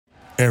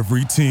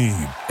Every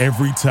team,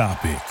 every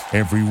topic,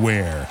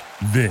 everywhere.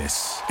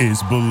 This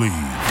is Believe.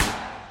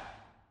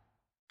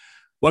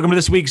 Welcome to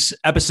this week's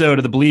episode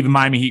of the Believe in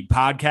Miami Heat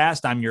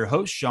podcast. I'm your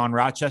host, Sean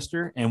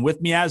Rochester, and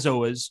with me, as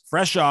always,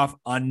 fresh off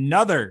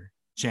another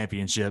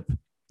championship,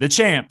 the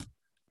champ,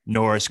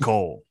 Norris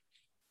Cole.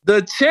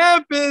 The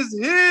champ is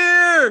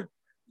here,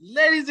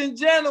 ladies and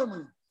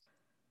gentlemen.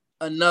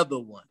 Another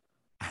one.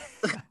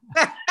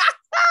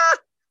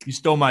 You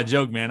stole my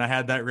joke, man. I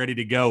had that ready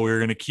to go. We were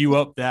going to queue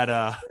up that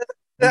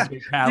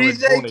DJ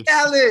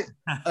Khaled.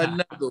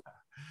 Another one.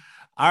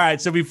 All right.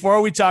 So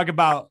before we talk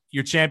about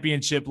your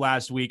championship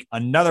last week,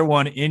 another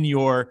one in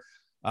your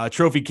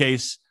trophy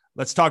case,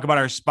 let's talk about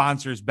our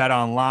sponsors, Bet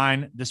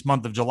Online. This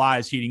month of July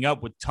is heating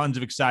up with tons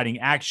of exciting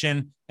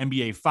action,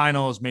 NBA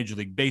Finals, Major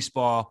League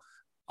Baseball,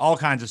 all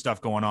kinds of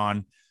stuff going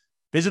on.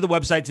 Visit the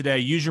website today.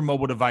 Use your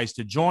mobile device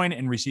to join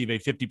and receive a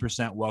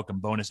 50% welcome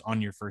bonus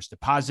on your first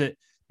deposit.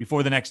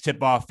 Before the next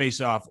tip-off,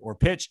 face-off, or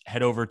pitch,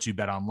 head over to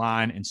Bet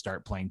Online and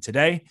start playing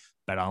today.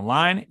 Bet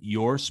Online,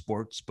 your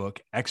sportsbook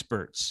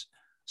experts.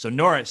 So,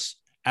 Norris,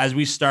 as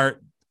we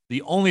start,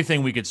 the only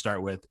thing we could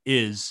start with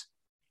is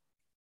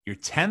your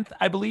 10th,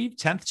 I believe,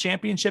 10th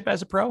championship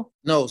as a pro?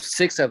 No,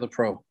 6th as a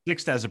pro.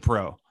 6th as a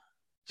pro.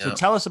 So Yeah.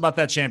 Tell us about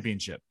that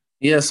championship.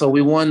 Yeah, so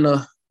we won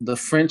the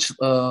French,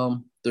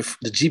 the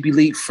GP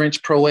League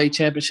French Pro A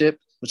Championship,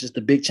 which is the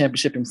big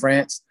championship in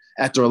France.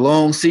 After a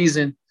long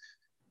season,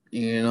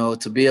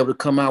 to be able to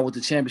come out with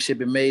the championship,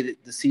 it made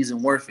the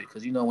season worth it.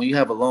 Because, when you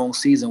have a long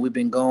season, we've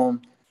been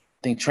gone. I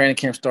think training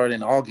camp started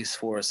in August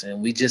for us,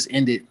 and we just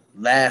ended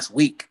last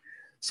week.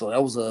 So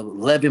that was a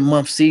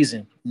 11-month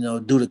season,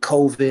 due to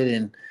COVID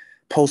and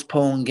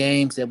postponed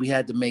games that we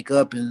had to make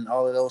up and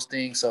all of those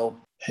things. So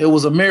it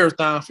was a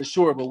marathon for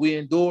sure, but we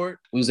endured.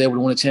 We was able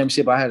to win a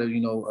championship. I had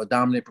a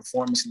dominant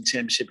performance in the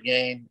championship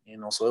game,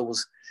 so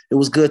it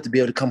was good to be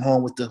able to come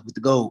home with the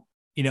gold.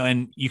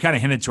 And you kind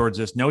of hinted towards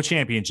this. No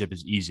championship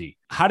is easy.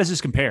 How does this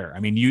compare? I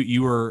mean,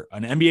 you were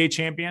an NBA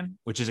champion,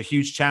 which is a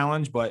huge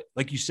challenge, but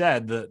like you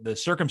said, the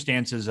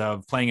circumstances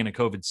of playing in a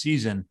COVID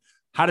season,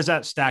 how does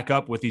that stack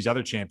up with these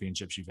other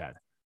championships you've had?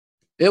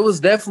 This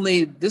was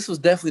definitely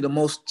the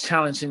most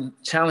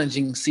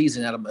challenging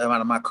season out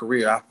of my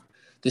career.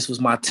 This was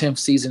my 10th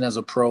season as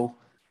a pro.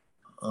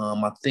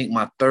 I think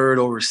my 3rd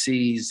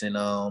overseas, and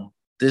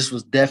this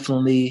was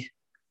definitely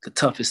the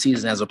toughest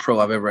season as a pro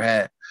I've ever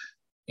had.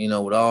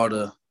 With all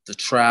the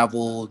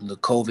travel, the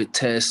COVID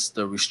tests,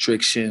 the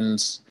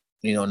restrictions,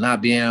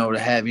 not being able to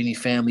have any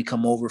family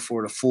come over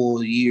for the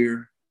full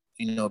year,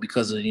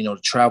 because of, the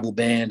travel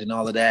ban and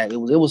all of that. It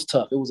was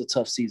tough. It was a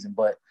tough season,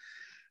 but,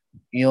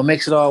 it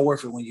makes it all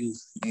worth it when you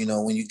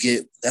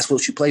get, that's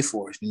what you play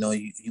for.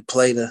 You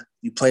play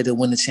to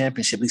win the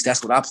championship. At least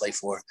that's what I play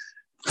for.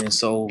 And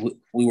so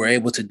we were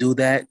able to do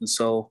that. And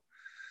so,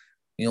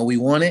 we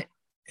won it.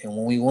 And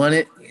when we won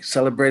it, we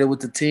celebrated with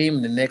the team.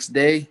 And the next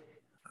day,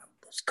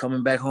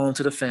 coming back home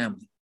to the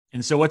family.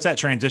 And so what's that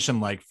transition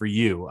like for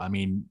you? I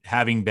mean,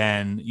 having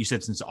been, you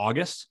said since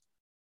August?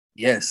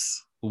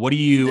 Yes.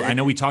 I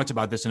know we talked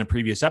about this in a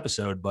previous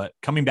episode, but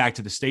coming back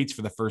to the States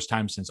for the first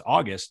time since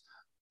August,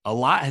 a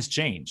lot has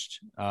changed,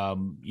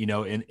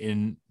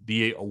 in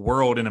the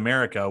world in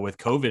America with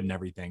COVID and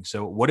everything.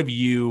 So what have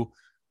you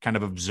kind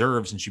of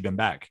observed since you've been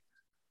back?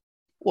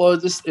 Well,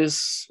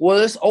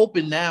 it's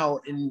open now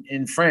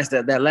in France.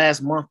 That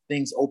last month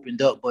things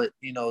opened up, but,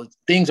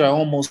 things are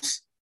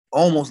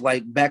almost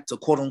like back to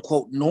quote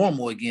unquote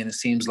normal again. It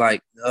seems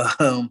like,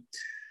 some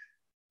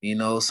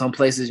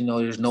places,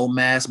 there's no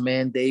mask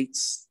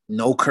mandates,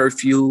 no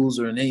curfews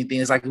or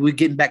anything. It's like we're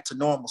getting back to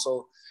normal.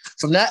 So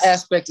from that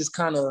aspect, it's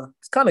kind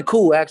of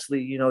cool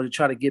actually, to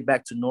try to get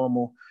back to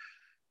normal.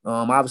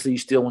 Obviously you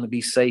still want to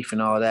be safe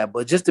and all that,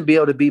 but just to be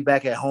able to be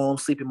back at home,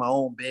 sleep in my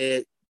own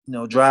bed,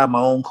 drive my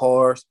own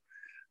cars,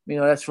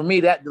 that's for me,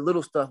 that the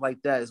little stuff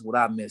like that is what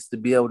I miss, to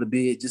be able to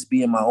be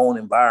in my own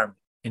environment.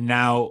 And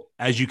now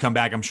as you come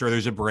back, I'm sure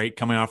there's a break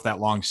coming off that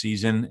long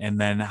season. And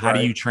then how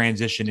do you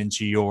transition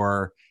into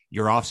your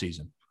off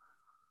season?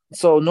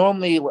 So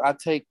normally I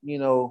take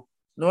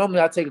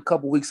a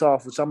couple weeks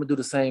off, which I'm gonna do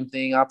the same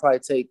thing. I'll probably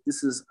take,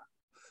 this is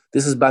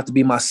about to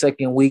be my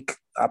 2nd week.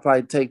 I'll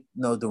probably take,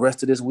 the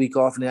rest of this week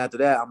off. And then after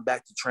that, I'm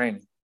back to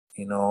training.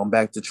 I'm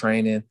back to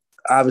training.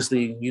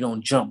 Obviously you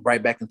don't jump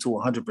right back into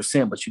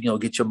 100%,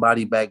 but get your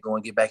body back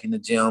going, get back in the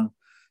gym,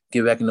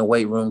 get back in the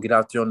weight room, get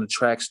out there on the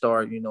track,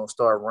 start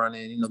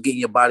running, getting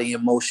your body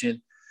in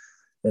motion.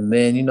 And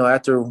then,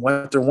 after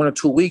 1 or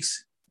 2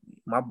 weeks,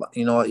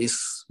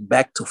 it's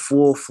back to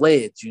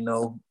full-fledged,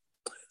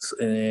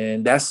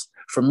 and that's,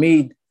 for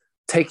me,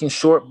 taking a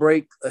short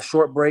break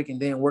and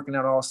then working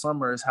out all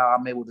summer is how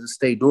I'm able to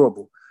stay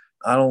durable.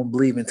 I don't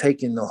believe in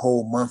taking the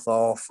whole month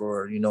off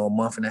or, a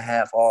month and a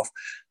half off.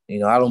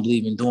 I don't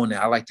believe in doing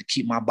that. I like to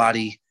keep my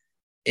body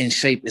in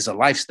shape as a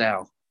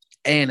lifestyle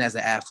and as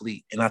an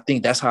athlete. And I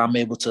think that's how I'm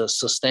able to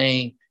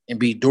sustain and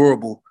be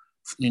durable,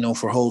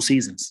 for whole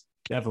seasons.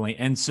 Definitely.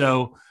 And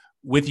so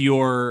with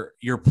your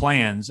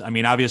plans, I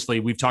mean, obviously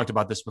we've talked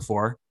about this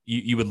before,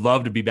 you would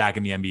love to be back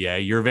in the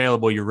NBA. You're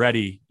available. You're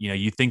ready.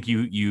 You think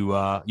you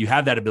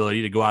have that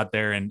ability to go out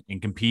there and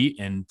compete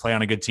and play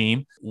on a good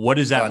team. What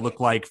does that look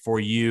like for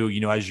you?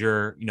 As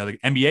your, the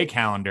NBA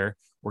calendar,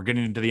 we're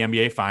getting into the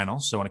NBA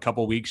finals. So in a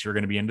couple of weeks, you're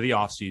going to be into the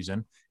off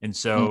season. And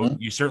so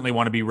you certainly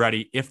want to be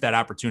ready if that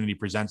opportunity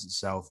presents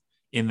itself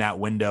in that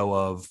window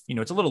of,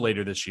 it's a little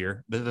later this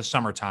year, the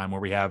summertime where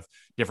we have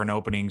different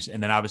openings,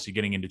 and then obviously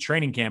getting into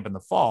training camp in the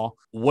fall.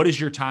 What does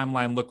your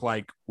timeline look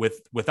like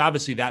with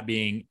obviously that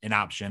being an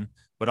option,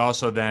 but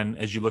also then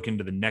as you look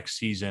into the next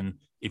season,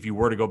 if you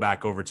were to go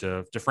back over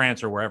to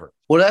France or wherever?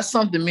 Well, that's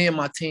something me and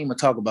my team will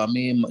talk about.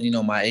 Me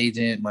and, my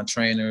agent, my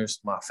trainers,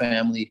 my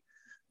family.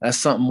 That's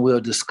something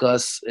we'll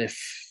discuss if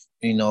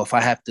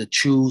I have to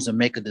choose and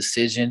make a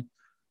decision.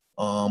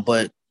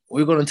 But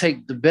we're going to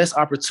take the best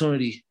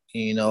opportunity.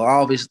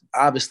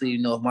 Obviously,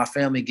 if my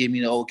family give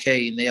me the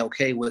okay and they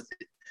okay with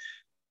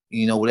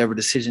it, whatever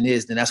decision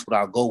is, then that's what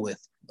I'll go with.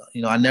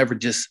 I never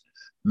just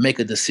make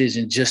a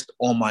decision just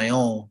on my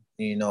own.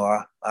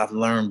 I've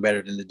learned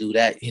better than to do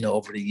that,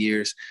 over the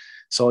years.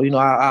 So,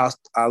 I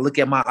look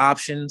at my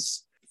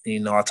options.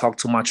 I talk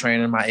to my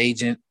trainer, my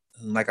agent.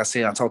 And like I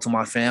said, I talk to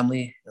my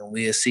family, and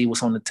we'll see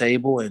what's on the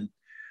table and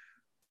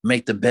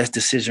make the best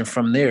decision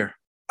from there.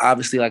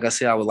 Obviously, like I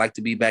said, I would like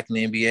to be back in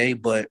the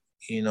NBA, but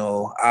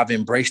I've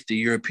embraced the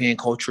European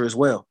culture as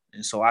well.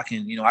 And so I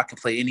can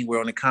play anywhere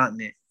on the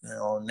continent.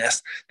 And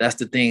that's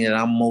the thing that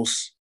I'm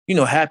most,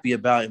 happy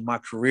about in my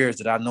career is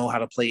that I know how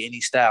to play any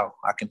style.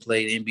 I can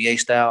play the NBA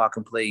style. I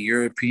can play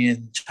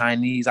European,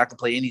 Chinese. I can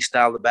play any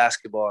style of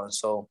basketball. And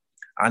so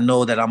I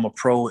know that I'm a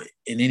pro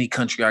in any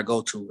country I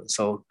go to. And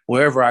so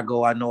wherever I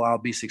go, I know I'll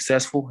be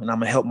successful, and I'm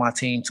going to help my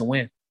team to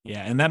win.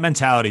 Yeah. And that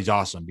mentality is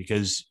awesome,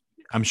 because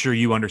I'm sure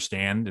you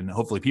understand, and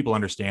hopefully people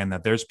understand,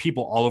 that there's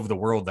people all over the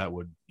world that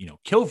would,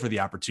 kill for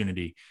the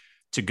opportunity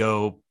to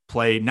go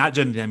play, not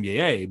just in the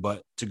NBA,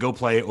 but to go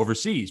play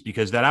overseas,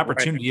 because that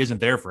opportunity isn't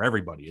there for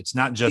everybody. It's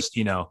not just,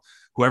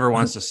 whoever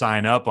wants to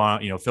sign up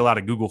on, fill out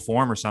a Google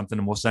form or something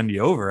and we'll send you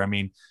over. I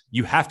mean,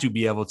 you have to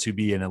be able to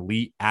be an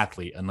elite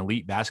athlete, an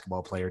elite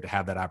basketball player to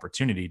have that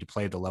opportunity to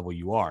play at the level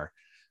you are.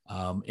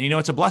 And,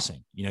 it's a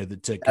blessing,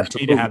 to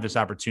continue to have this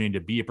opportunity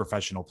to be a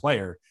professional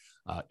player,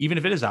 even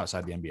if it is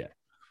outside the NBA.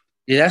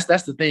 Yeah,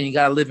 that's the thing. You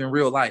gotta live in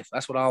real life.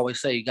 That's what I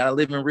always say. You gotta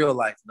live in real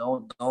life.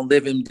 Don't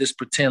live in this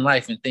pretend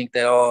life and think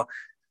that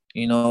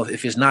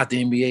if it's not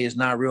the NBA, it's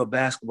not real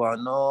basketball.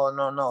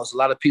 No. It's a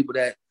lot of people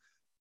that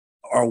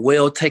are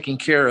well taken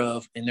care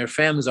of, and their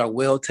families are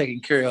well taken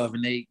care of,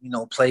 and they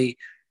play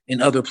in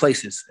other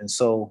places. And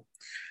so,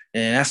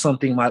 and that's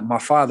something my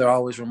father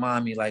always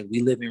remind me, like,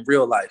 we live in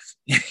real life,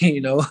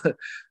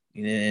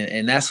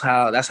 and that's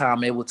how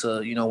I'm able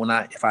to,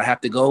 if I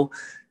have to go.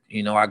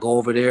 I go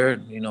over there,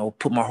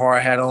 put my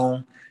hard hat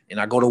on, and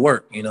I go to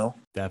work,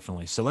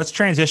 Definitely. So let's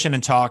transition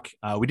and talk.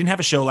 We didn't have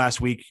a show last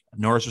week.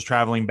 Norris was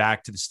traveling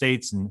back to the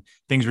States, and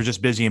things were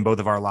just busy in both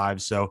of our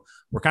lives. So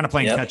we're kind of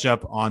playing catch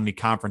up on the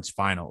conference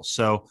finals.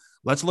 So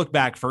let's look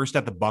back first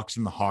at the Bucks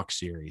and the Hawks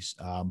series.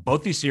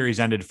 Both these series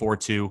ended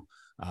 4-2.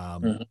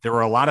 There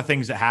were a lot of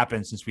things that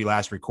happened since we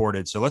last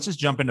recorded. So let's just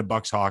jump into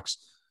Bucks Hawks.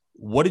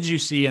 What did you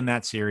see in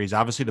that series?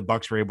 Obviously, the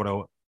Bucks were able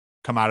to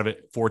come out of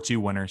it 4-2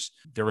 winners.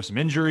 There were some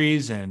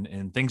injuries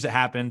and things that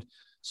happened.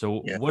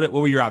 So what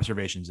were your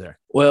observations there?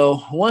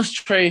 Well, once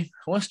Trey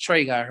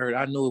got hurt,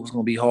 I knew it was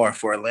going to be hard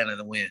for Atlanta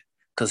to win,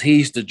 because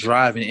he's the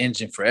driving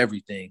engine for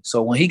everything.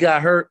 So when he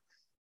got hurt,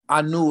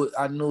 I knew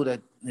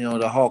that,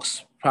 the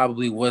Hawks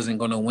probably wasn't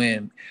going to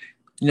win.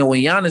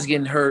 When Giannis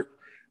getting hurt,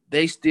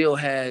 they still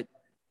had,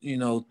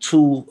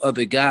 two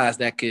other guys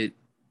that could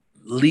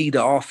lead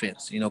the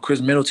offense. Chris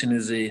Middleton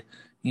is an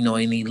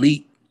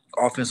elite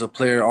offensive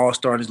player,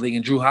 all-star in this league,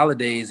 and Drew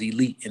Holiday is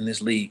elite in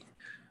this league.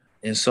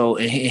 And so,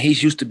 and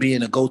he's used to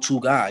being a go-to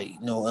guy,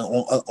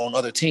 on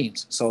other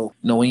teams. So,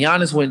 when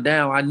Giannis went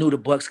down, I knew the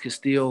Bucks could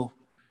still,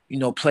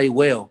 play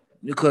well,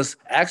 because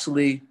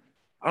actually,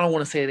 I don't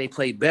want to say they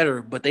play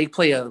better, but they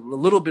play a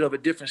little bit of a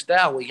different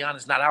style with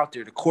Giannis not out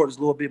there. The court is a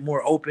little bit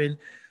more open,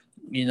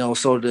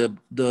 so the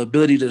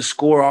ability to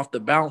score off the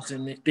bounce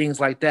and things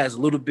like that is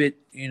a little bit,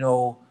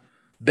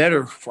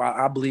 better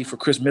I believe for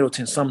Chris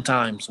Middleton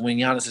sometimes when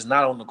Giannis is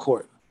not on the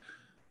court.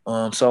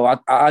 So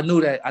I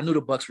knew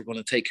the Bucks were going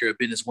to take care of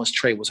business once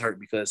Trey was hurt,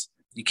 because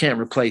you can't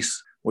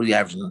replace, what do you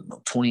average,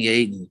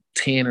 28 and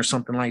 10 or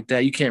something like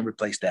that. You can't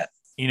replace that.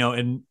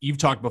 And you've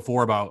talked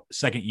before about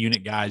second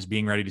unit guys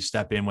being ready to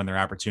step in when their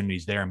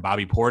opportunity's there, and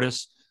Bobby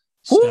Portis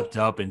stepped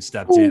up and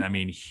stepped in. I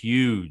mean,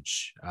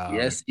 huge.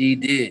 Yes, he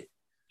did.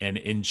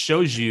 And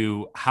shows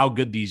you how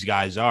good these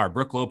guys are.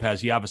 Brook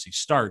Lopez, he obviously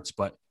starts,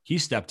 but he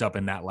stepped up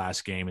in that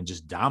last game and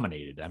just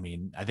dominated. I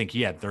mean, I think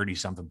he had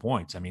 30-something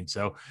points. I mean,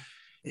 so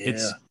he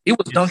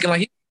was dunking like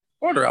he was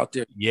quarter out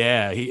there.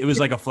 Yeah, it was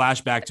like a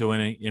flashback to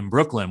in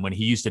Brooklyn when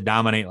he used to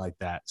dominate like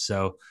that.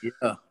 So,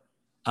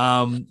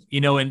 and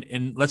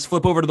let's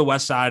flip over to the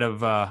west side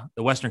of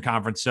the Western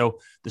Conference. So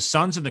the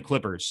Suns and the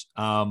Clippers.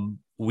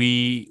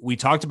 We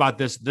talked about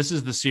this. This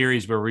is the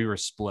series where we were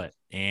split,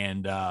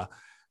 and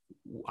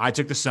I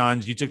took the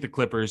Suns, you took the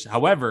Clippers.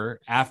 However,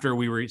 after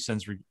we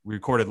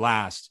recorded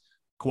last,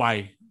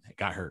 Kawhi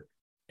got hurt,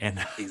 and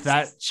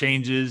that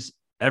changes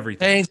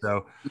everything.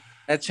 So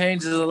that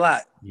changes a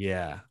lot.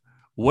 Yeah.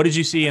 What did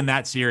you see in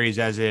that series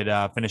as it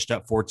finished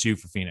up 4-2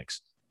 for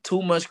Phoenix?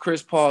 Too much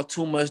Chris Paul,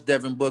 too much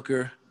Devin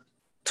Booker,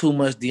 too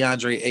much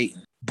DeAndre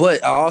Ayton.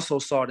 But I also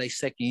saw their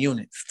second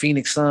unit,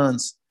 Phoenix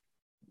Suns,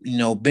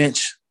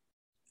 bench.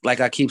 Like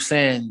I keep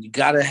saying, you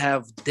got to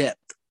have depth.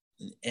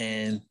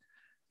 And,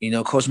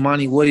 Coach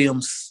Monty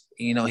Williams,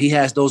 he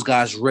has those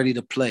guys ready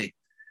to play.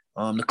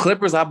 The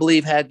Clippers, I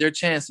believe, had their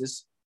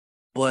chances.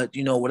 But,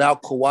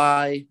 without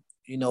Kawhi,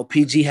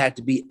 PG had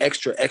to be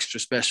extra, extra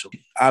special.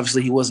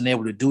 Obviously, he wasn't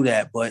able to do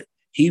that. But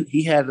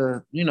he had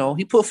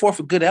he put forth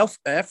a good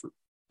effort.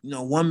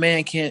 One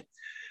man can't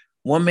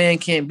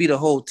be the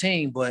whole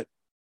team, but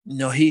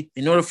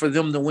in order for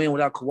them to win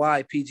without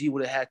Kawhi, PG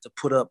would have had to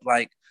put up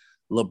like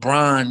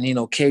LeBron,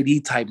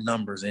 KD type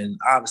numbers, and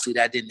obviously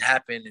that didn't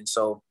happen. And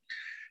so,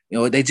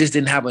 they just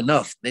didn't have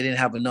enough. They didn't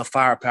have enough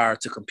firepower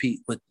to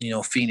compete with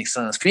Phoenix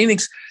Suns.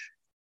 Phoenix,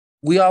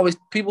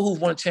 people who've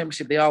won a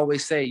championship, they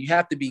always say you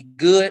have to be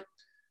good,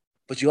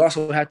 but you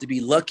also have to be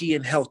lucky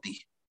and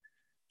healthy.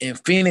 And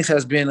Phoenix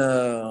has been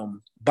a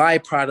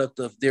byproduct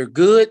of they're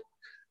good,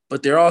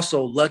 but they're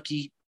also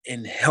lucky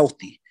and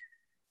healthy.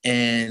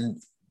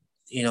 And,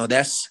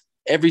 that's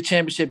every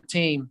championship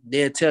team,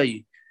 they'll tell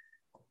you,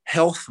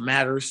 health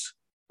matters,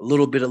 a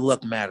little bit of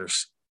luck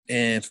matters.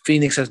 And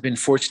Phoenix has been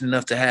fortunate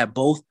enough to have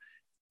both.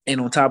 And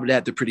on top of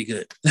that, they're pretty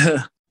good.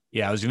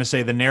 Yeah, I was going to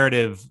say the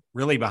narrative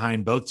really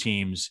behind both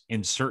teams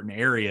in certain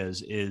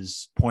areas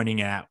is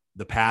pointing at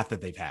the path that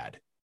they've had.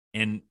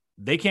 And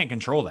they can't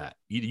control that.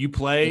 You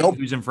play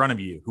who's in front of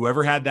you.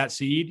 Whoever had that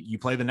seed, you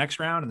play the next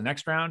round and the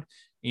next round.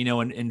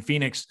 And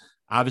Phoenix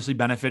obviously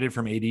benefited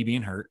from AD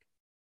being hurt.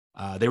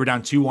 They were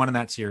down 2-1 in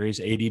that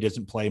series. AD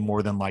doesn't play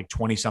more than like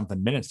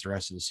 20-something minutes the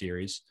rest of the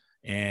series.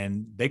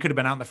 And they could have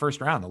been out in the first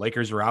round. The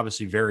Lakers were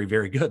obviously very,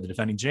 very good, the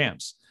defending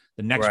champs.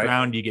 The next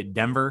round, you get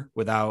Denver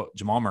without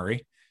Jamal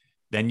Murray.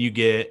 Then you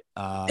get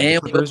the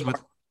Clippers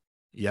with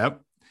 –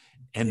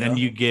 And then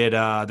you get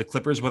the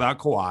Clippers without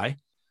Kawhi.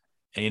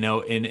 And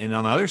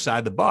on the other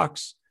side, the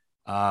Bucks,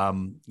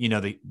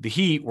 the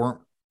Heat weren't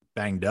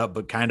banged up,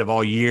 but kind of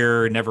all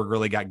year, never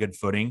really got good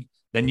footing.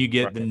 Then you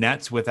get the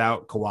Nets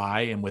without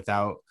Kawhi and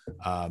without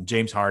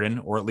James Harden,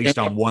 or at least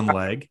on one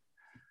leg.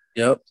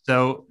 Yep.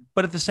 So,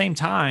 but at the same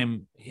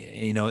time,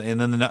 and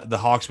then the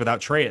Hawks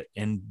without Trey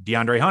and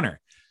DeAndre Hunter.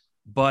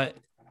 But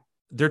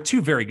they're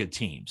two very good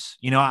teams.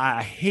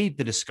 I hate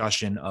the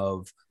discussion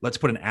of let's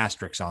put an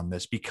asterisk on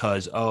this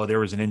because, there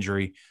was an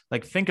injury.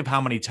 Like, think of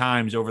how many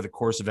times over the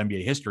course of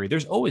NBA history,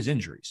 there's always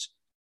injuries.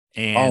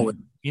 And,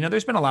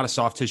 there's been a lot of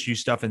soft tissue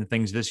stuff and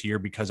things this year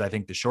because I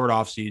think the short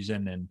off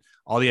season and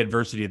all the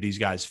adversity that these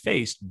guys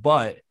faced.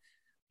 But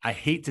I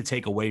hate to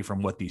take away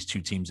from what these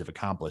two teams have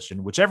accomplished.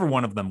 And whichever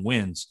one of them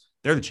wins,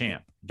 they're the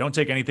champ. Don't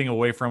take anything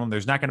away from them.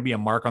 There's not going to be a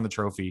mark on the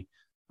trophy.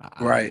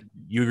 Right.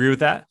 You agree with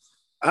that?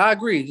 I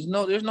agree.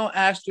 There's no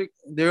asterisk.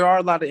 There are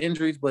a lot of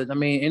injuries, but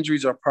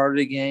injuries are part of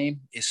the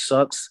game. It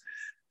sucks,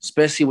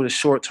 especially with a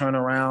short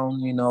turnaround.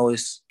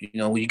 It's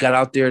when you got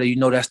out there,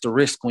 that's the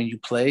risk when you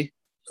play.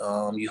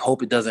 You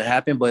hope it doesn't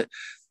happen, but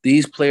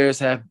these players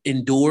have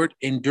endured.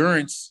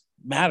 Endurance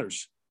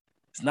matters.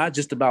 It's not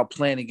just about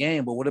playing a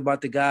game, but what about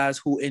the guys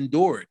who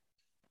endured?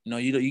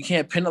 You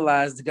can't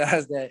penalize the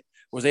guys that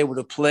was able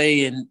to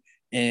play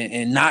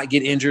and not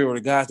get injured, or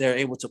the guys that are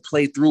able to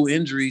play through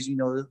injuries.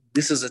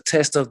 This is a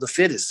test of the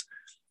fittest.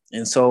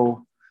 And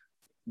so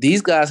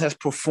these guys has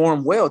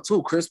performed well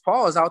too. Chris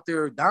Paul is out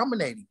there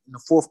dominating in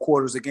the fourth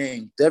quarters of the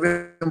game.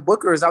 Devin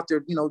Booker is out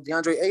there,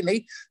 DeAndre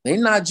Ayton, they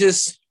not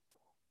just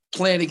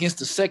playing against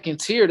the second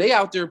tier. They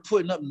out there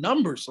putting up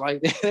numbers.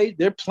 Like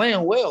they're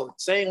playing well.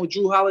 Same with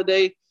Drew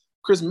Holiday,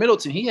 Chris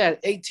Middleton. He had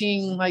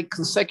 18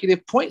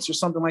 consecutive points or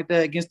something like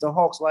that against the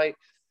Hawks. Like,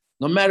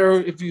 no matter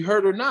if you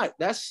hurt or not,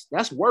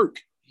 that's work.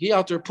 He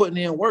out there putting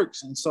in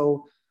works. And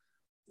so,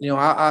 a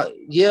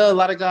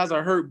lot of guys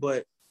are hurt,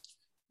 but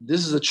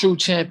this is a true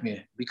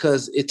champion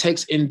because it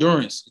takes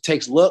endurance. It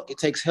takes luck. It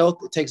takes health.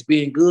 It takes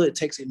being good. It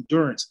takes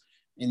endurance.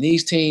 And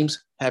these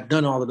teams have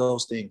done all of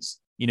those things.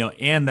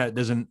 And that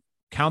doesn't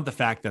count the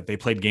fact that they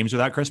played games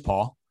without Chris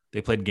Paul.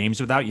 They played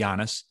games without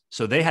Giannis.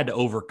 So they had to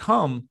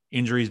overcome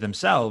injuries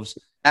themselves.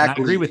 And I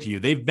agree with you.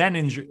 They've been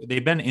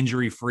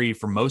injury-free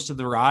for most of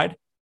the ride.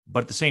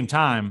 But at the same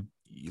time,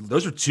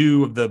 those are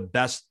two of the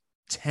best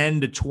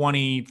 10 to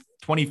 20,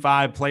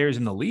 25 players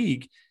in the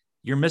league.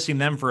 You're missing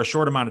them for a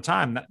short amount of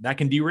time. That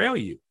can derail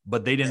you.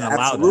 But they didn't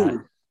allow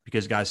that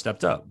because guys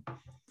stepped up.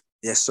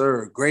 Yes,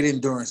 sir. Great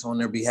endurance on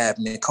their behalf.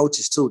 And the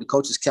coaches, too. The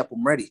coaches kept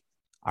them ready.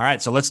 All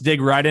right, so let's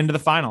dig right into the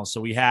finals. So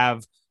we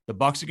have the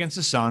Bucks against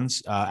the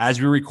Suns.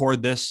 As we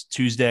record this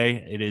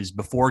Tuesday, it is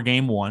before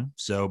game one.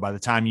 So by the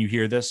time you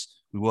hear this,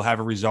 we will have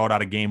a result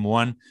out of game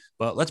one.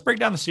 But let's break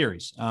down the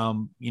series.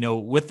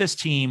 With this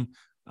team,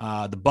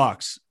 the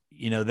Bucks,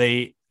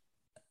 they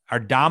are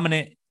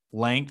dominant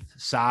length,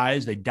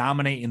 size. They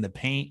dominate in the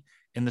paint.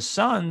 And the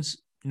Suns,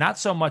 not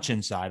so much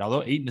inside,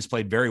 although Ayton has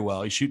played very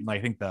well. He's shooting, I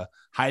think, the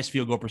highest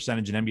field goal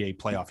percentage in NBA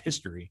playoff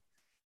history,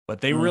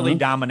 but they really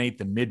dominate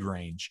the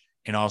mid-range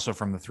and also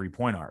from the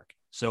three-point arc.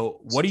 So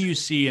what do you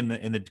see in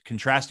the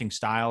contrasting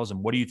styles,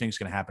 and what do you think is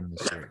going to happen in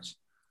this series?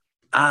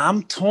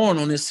 I'm torn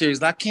on this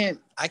series. I can't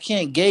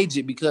gauge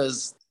it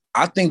because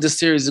I think the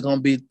series is going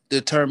to be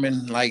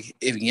determined like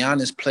if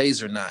Giannis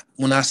plays or not.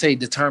 When I say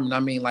determined, I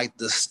mean like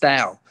the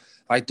style.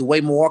 Like the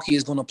way Milwaukee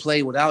is going to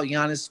play without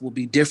Giannis will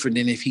be different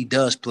than if he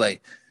does play.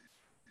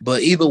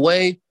 But either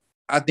way,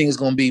 I think it's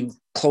going to be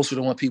closer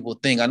to what people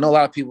think. I know a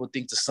lot of people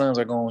think the Suns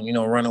are going,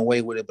 run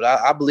away with it, but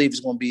I believe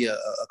it's going to be a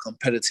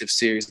competitive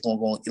series. It's going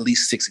to go at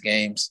least 6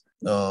 games.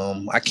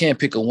 I can't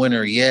pick a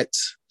winner yet.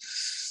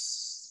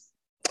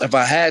 If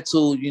I had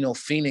to,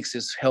 Phoenix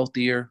is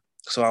healthier,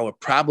 so I would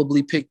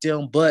probably pick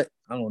them, but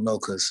I don't know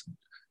because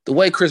the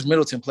way Chris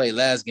Middleton played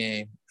last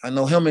game, I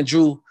know him and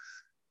Jrue,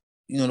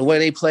 the way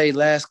they played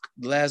last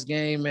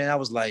game, man, I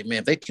was like, man,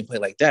 if they can play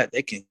like that,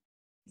 they can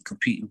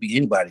compete and beat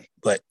anybody.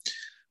 But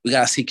we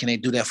gotta see, can they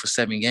do that for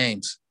 7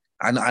 games?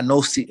 I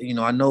know.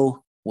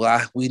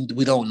 Well,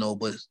 we don't know,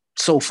 but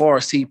so far,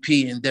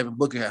 CP and Devin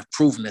Booker have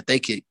proven that they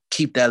could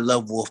keep that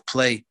level of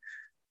play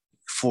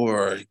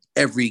for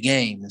every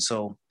game, and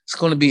so it's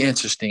going to be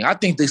interesting. I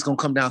think it's going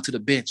to come down to the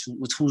bench.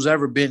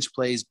 Whoever bench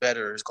plays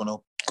better is going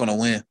to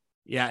win.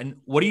 Yeah, and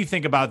what do you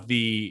think about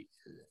the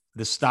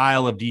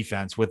style of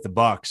defense with the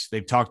Bucks?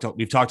 We've talked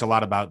a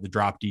lot about the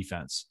drop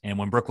defense, and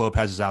when Brook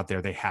Lopez is out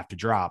there, they have to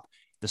drop.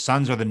 The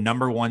Suns are the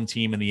number 1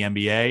 team in the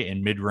NBA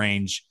in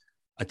mid-range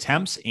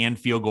attempts and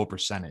field goal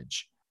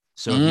percentage.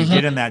 So if you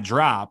get in that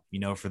drop,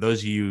 for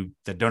those of you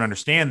that don't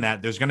understand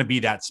that, there's going to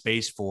be that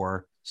space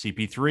for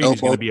CP3.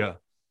 Who's going to be a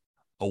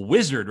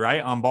wizard,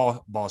 right, on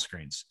ball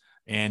screens,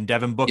 and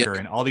Devin Booker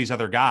and all these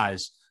other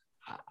guys,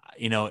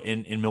 in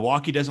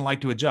Milwaukee doesn't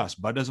like to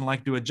adjust. Bud doesn't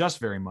like to adjust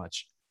very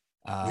much.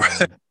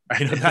 That's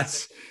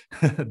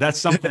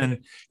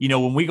something,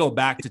 when we go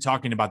back to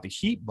talking about the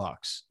Heat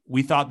Bucks,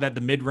 we thought that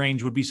the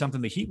mid-range would be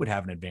something the Heat would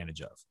have an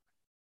advantage of,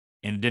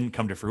 and it didn't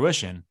come to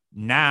fruition.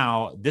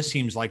 Now this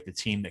seems like the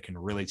team that can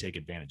really take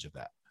advantage of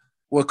that.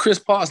 Well, Chris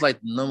Paul is like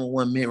the number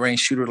 1 mid-range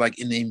shooter like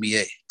in the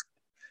NBA.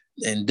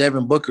 And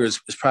Devin Booker is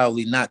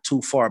probably not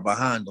too far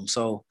behind them.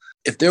 So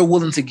if they're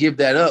willing to give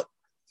that up,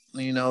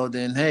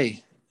 then,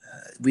 hey,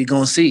 we're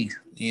going to see.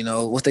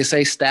 What they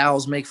say,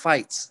 styles make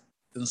fights.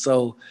 And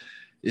so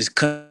it's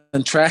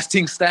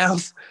contrasting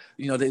styles.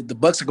 The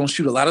Bucks are going to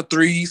shoot a lot of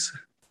threes.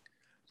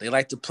 They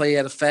like to play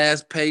at a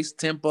fast-paced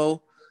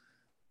tempo.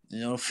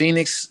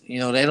 Phoenix,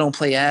 they don't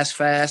play as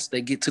fast.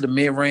 They get to the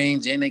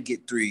mid-range and they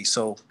get threes.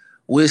 So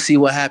we'll see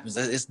what happens.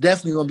 It's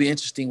definitely going to be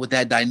interesting with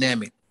that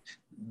dynamic.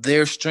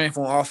 Their strength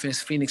on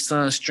offense, Phoenix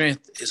Suns'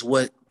 strength, is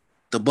what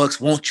the Bucks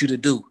want you to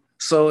do.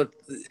 So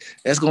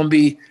that's going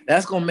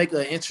to make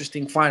an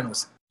interesting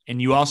finals.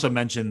 And you also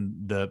mentioned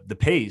the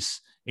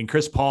pace. And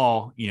Chris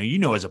Paul,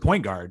 as a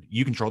point guard,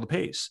 you control the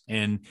pace,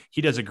 and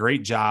he does a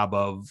great job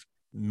of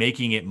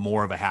making it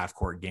more of a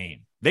half-court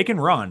game. They can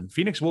run.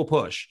 Phoenix will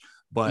push,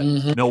 but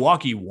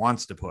Milwaukee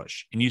wants to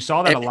push, and you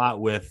saw that a lot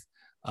with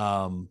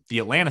the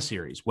Atlanta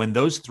series when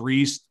those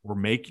threes were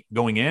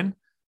going in.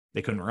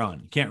 They couldn't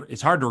run.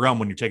 It's hard to run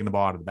when you're taking the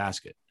ball out of the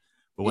basket.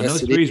 But when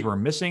those threes were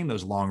missing,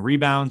 those long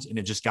rebounds, and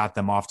it just got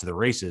them off to the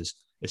races,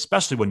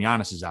 especially when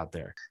Giannis is out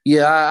there.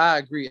 Yeah, I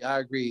agree. I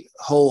agree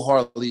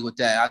wholeheartedly with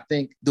that. I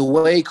think the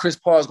way Chris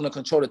Paul is going to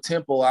control the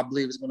tempo, I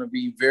believe is going to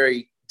be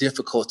very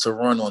difficult to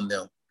run on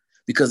them.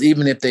 Because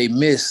even if they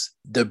miss,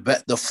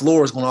 the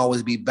floor is going to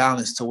always be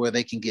balanced to where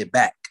they can get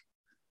back.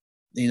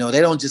 They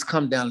don't just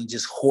come down and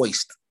just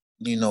hoist,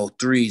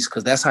 threes,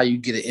 because that's how you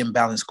get an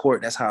imbalanced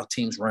court. That's how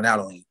teams run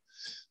out on you.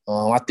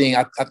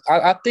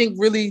 I think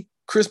really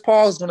Chris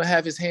Paul is going to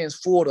have his hands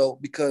full though,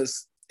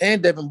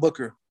 and Devin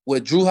Booker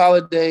with Jrue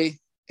Holiday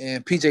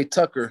and PJ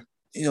Tucker,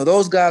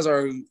 those guys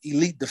are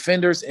elite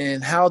defenders,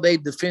 and how they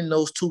defend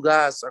those 2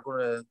 guys are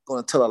going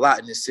to tell a lot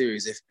in this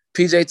series. If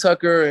PJ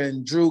Tucker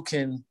and Jrue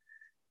can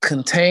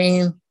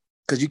contain,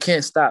 because you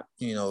can't stop,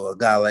 a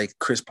guy like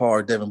Chris Paul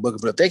or Devin Booker,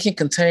 but if they can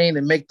contain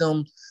and make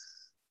them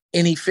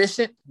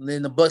inefficient,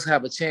 then the Bucks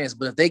have a chance.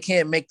 But if they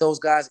can't make those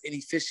guys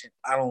inefficient,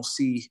 I don't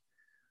see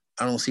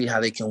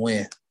how they can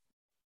win,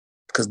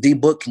 because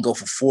D-Book can go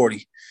for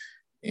 40.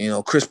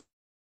 Chris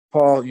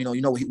Paul,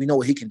 we know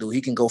what he can do.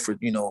 He can go for,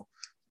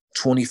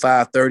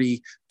 25,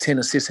 30, 10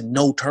 assists and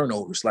no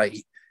turnovers.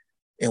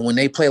 And when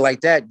they play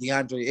like that,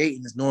 DeAndre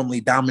Ayton is normally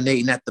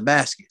dominating at the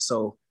basket.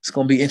 So it's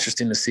going to be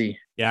interesting to see.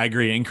 Yeah, I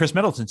agree. And Chris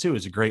Middleton too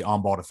is a great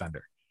on-ball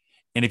defender.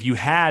 And if you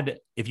had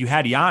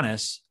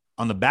Giannis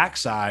on the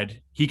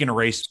backside, he can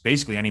erase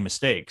basically any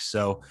mistakes.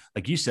 So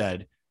like you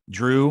said,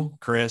 Jrue,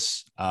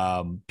 Chris,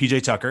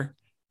 PJ Tucker.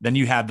 Then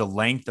you have the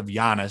length of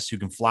Giannis, who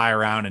can fly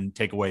around and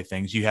take away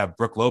things. You have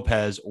Brook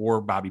Lopez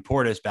or Bobby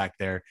Portis back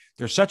there.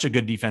 They're such a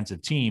good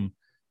defensive team,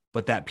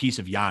 but that piece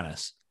of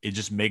Giannis, it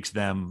just makes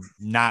them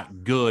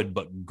not good,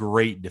 but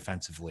great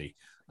defensively.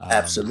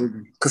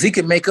 Absolutely. Because he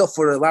can make up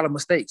for a lot of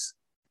mistakes.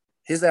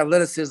 His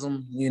athleticism,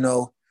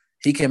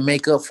 he can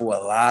make up for a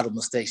lot of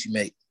mistakes you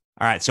make.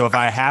 All right. So if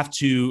I have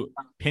to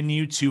pin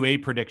you to a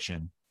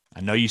prediction,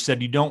 I know you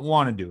said you don't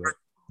want to do it,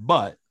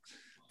 but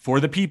for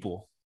the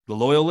people, the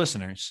loyal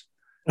listeners,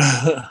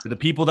 to the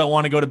people that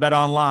want to go to Bet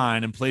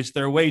Online and place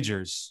their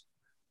wagers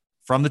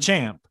from the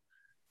champ,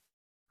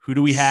 who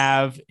do we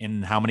have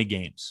in how many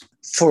games?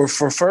 For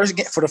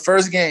the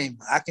first game,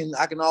 I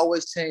can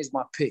always change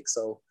my pick.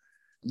 So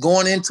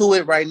going into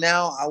it right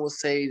now, I would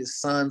say the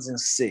Suns in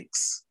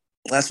 6.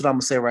 That's what I'm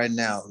gonna say right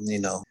now.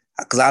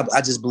 Because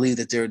I just believe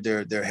that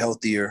they're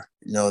healthier.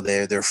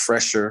 They're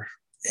fresher,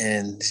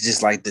 and it's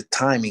just like the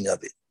timing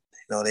of it.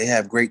 They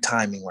have great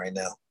timing right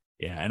now.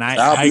 Yeah, and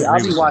I'll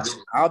be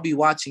watching. I'll be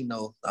watching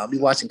though. I'll be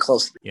watching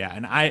closely. Yeah,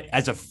 and I,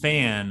 as a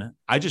fan,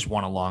 I just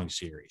want a long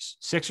series,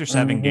 6 or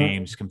 7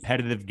 games,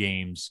 competitive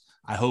games.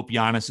 I hope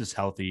Giannis is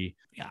healthy.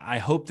 I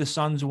hope the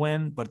Suns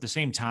win, but at the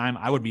same time,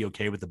 I would be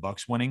okay with the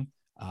Bucks winning.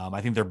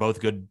 I think they're both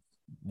good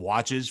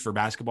watches for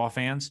basketball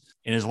fans,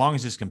 and as long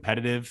as it's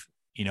competitive,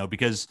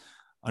 because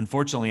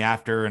unfortunately,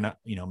 after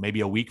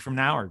maybe a week from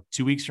now or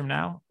 2 weeks from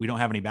now, we don't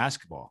have any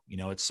basketball.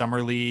 It's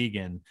summer league,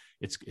 and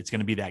it's going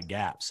to be that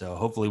gap. So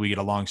hopefully, we get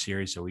a long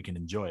series so we can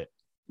enjoy it.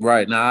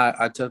 Right. Now,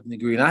 I totally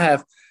agree. And I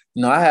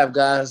have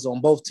guys on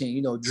both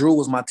teams. Drew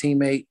was my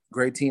teammate,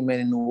 great teammate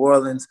in New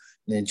Orleans,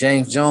 and then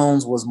James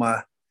Jones was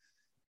my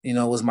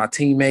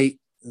teammate.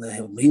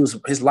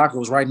 His locker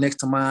was right next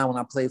to mine when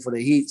I played for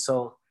the Heat.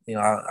 So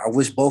I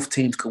wish both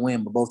teams could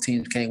win, but both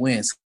teams can't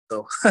win.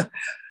 So.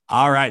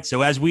 All right.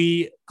 So as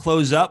we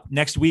close up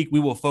next week, we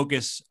will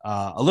focus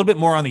a little bit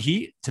more on the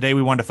Heat. Today,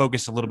 we wanted to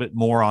focus a little bit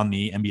more on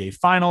the NBA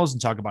Finals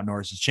and talk about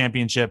Norris's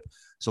championship.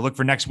 So look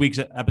for next week's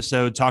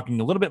episode,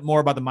 talking a little bit more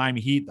about the Miami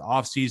Heat, the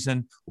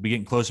offseason. We'll be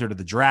getting closer to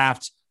the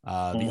draft,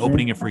 the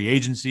opening of free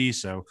agency.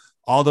 So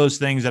all those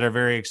things that are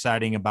very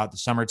exciting about the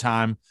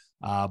summertime.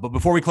 But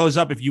before we close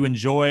up, if you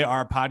enjoy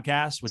our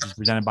podcast, which is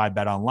presented by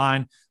Bet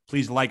Online,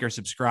 please like or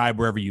subscribe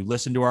wherever you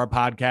listen to our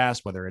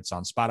podcast, whether it's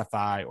on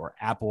Spotify or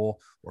Apple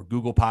or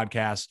Google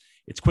Podcasts.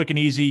 It's quick and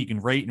easy. You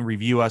can rate and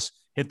review us.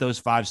 Hit those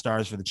 5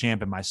 stars for the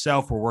champ and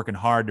myself. We're working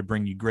hard to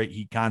bring you great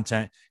Heat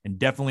content and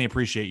definitely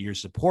appreciate your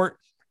support.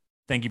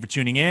 Thank you for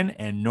tuning in.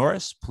 And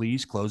Norris,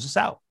 please close us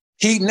out.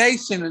 Heat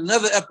Nation,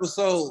 another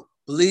episode.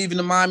 Believe in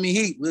the Miami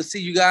Heat. We'll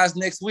see you guys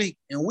next week.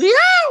 And we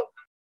out.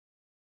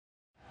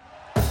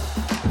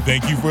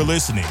 Thank you for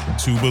listening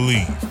to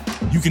Believe.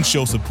 You can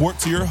show support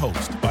to your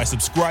host by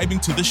subscribing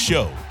to the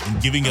show and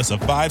giving us a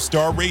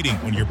 5-star rating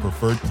on your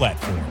preferred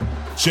platform.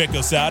 Check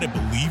us out at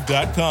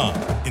Believe.com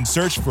and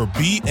search for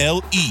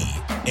BLEAV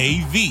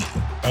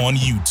on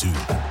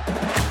YouTube.